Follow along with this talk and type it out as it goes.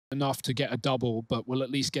enough to get a double, but we'll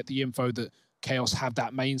at least get the info that Chaos have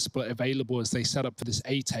that main split available as they set up for this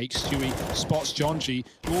A take. Stewie spots Jonji.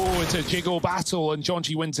 Oh, it's a jiggle battle, and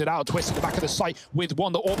Jonji wins it out. Twist at the back of the site with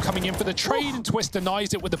one. The AWP coming in for the trade, and Twist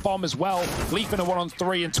denies it with the bomb as well. Leaf in a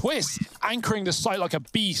 1-on-3, and Twist anchoring the site like a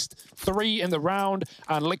beast. 3 in the round,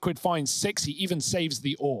 and Liquid finds 6. He even saves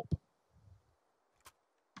the AWP.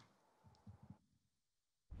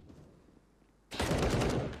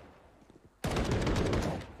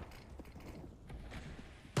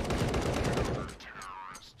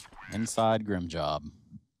 Inside Grim job.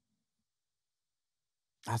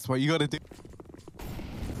 That's what you got to do.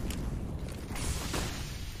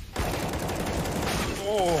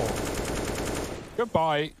 Oh,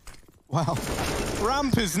 goodbye. Well,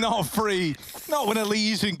 ramp is not free. Not when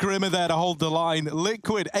Elise and Grim are there to hold the line.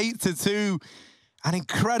 Liquid 8-2. And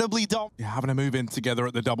incredibly having to move in together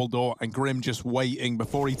at the double door, and Grim just waiting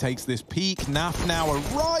before he takes this peek. Naf now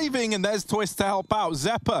arriving, and there's Twist to help out.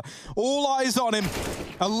 Zeppa, all eyes on him,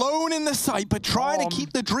 alone in the site, but trying to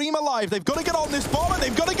keep the dream alive. They've got to get on this bomb, and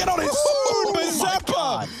they've got to get on it soon. But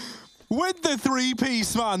Zeppa, with the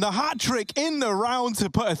 3-piece, man, the hat trick in the round to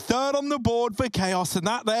put a third on the board for Chaos, and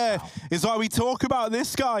that there is why we talk about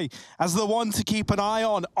this guy as the one to keep an eye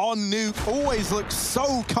on Nuke. Always looks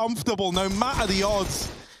so comfortable, no matter the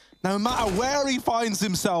odds, no matter where he finds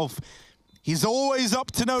himself. He's always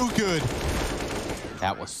up to no good.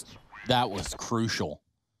 That was crucial.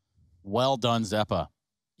 Well done, Zeppa.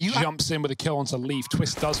 Jumps in with a kill onto Leaf.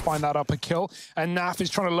 Twist does find that upper kill, and Naf is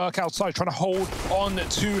trying to lurk outside, trying to hold on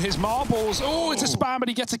to his marbles. Oh, it's a spam, but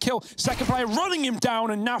he gets a kill. Second player running him down,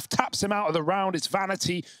 and Naf taps him out of the round. It's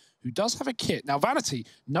Vanity, who does have a kit. Now, Vanity,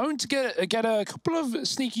 known to get a couple of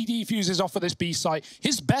sneaky defuses off of this B site.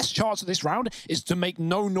 His best chance of this round is to make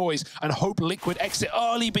no noise and hope Liquid exit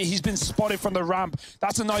early, but he's been spotted from the ramp.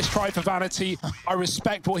 That's a nice try for Vanity. I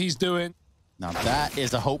respect what he's doing. Now, that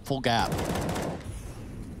is a hopeful gap.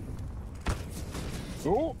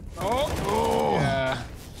 Yeah.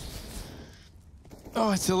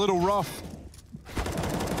 Oh, it's a little rough.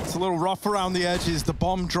 It's a little rough around the edges. The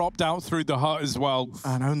bomb dropped out through the hut as well.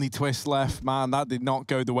 And only Twist left. Man, that did not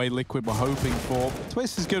go the way Liquid were hoping for.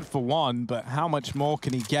 Twist is good for one, but how much more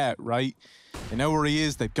can he get, right? They know where he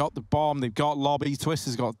is. They've got the bomb. They've got lobby. Twist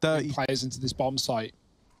has got 30 players into this bomb site.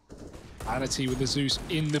 Vanity with the Zeus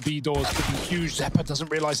in the B doors could be huge. Zeppa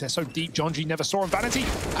doesn't realize they're so deep. Jonji never saw him. Vanity,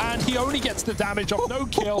 and he only gets the damage off. No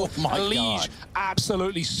kill. Lige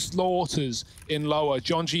absolutely slaughters in lower.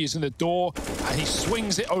 Jonji is in the door, and he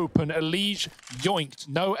swings it open. Lige yoinked.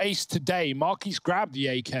 No ace today. Marquis grabbed the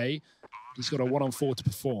AK. He's got a 1-on-4 to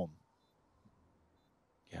perform.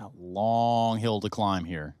 Yeah, long hill to climb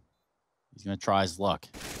here. He's going to try his luck.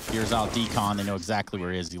 Here's out Decon. They know exactly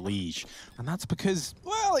where he is. Lige. And that's because,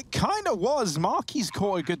 well, it kind of was. Marquis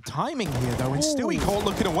caught a good timing here, though. And Stewie caught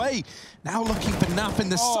looking away. Now looking for Nap in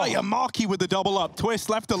the sight. And Marquis with the double up. Twist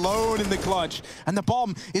left alone in the clutch. And the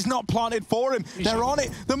bomb is not planted for him. They're on it.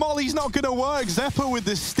 The molly's not going to work. Zeppa with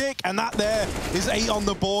the stick. And that there is 8 on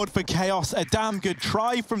the board for Chaos. A damn good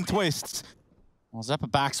try from Twists. Well, Zeppa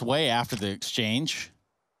backs away after the exchange.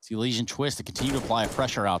 See Legion Twist to continue to apply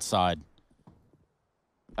pressure outside.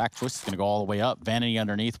 Back Twist is going to go all the way up. Vanity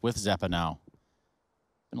underneath with Zeppa now.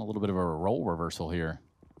 Been a little bit of a role reversal here.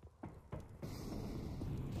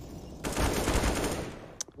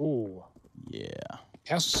 Oh. Yeah.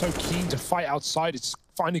 Chaos is so keen to fight outside. It's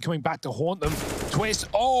finally coming back to haunt them. Twist.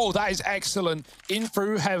 Oh, that is excellent. In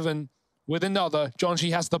through heaven with another.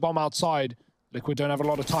 Jonji has the bomb outside. Liquid don't have a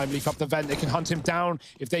lot of time. Leaf up the vent. They can hunt him down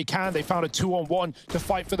if they can. They found a 2-on-1 to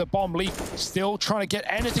fight for the bomb. Leaf still trying to get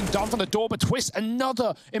anything done from the door, but Twist,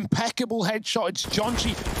 another impeccable headshot. It's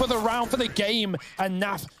Jonji for the round, for the game, and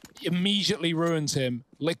Naf immediately ruins him.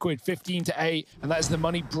 Liquid 15-8, and that is the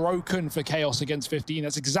money broken for Chaos against 15.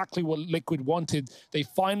 That's exactly what Liquid wanted. They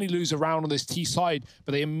finally lose a round on this T side,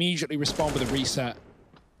 but they immediately respond with a reset.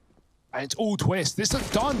 And it's all Twist. This is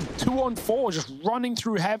done. 2-on-4, just running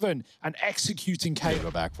through heaven and executing Chaos. They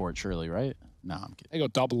go back for it, surely, right? No, I'm kidding. They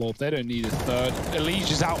got double orb. They don't need a third.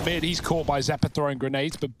 Elige is out mid. He's caught by Zeppa throwing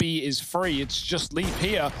grenades, but B is free. It's just Leaf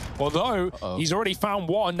here. Although he's already found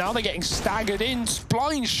one. Now they're getting staggered in.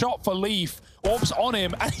 Blind shot for Leaf. Orb's on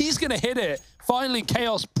him, and he's going to hit it. Finally,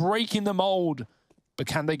 Chaos breaking the mold. But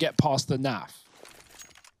can they get past the NAF?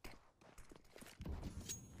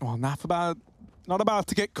 Well, NAF not about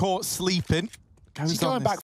to get caught sleeping. Is he going back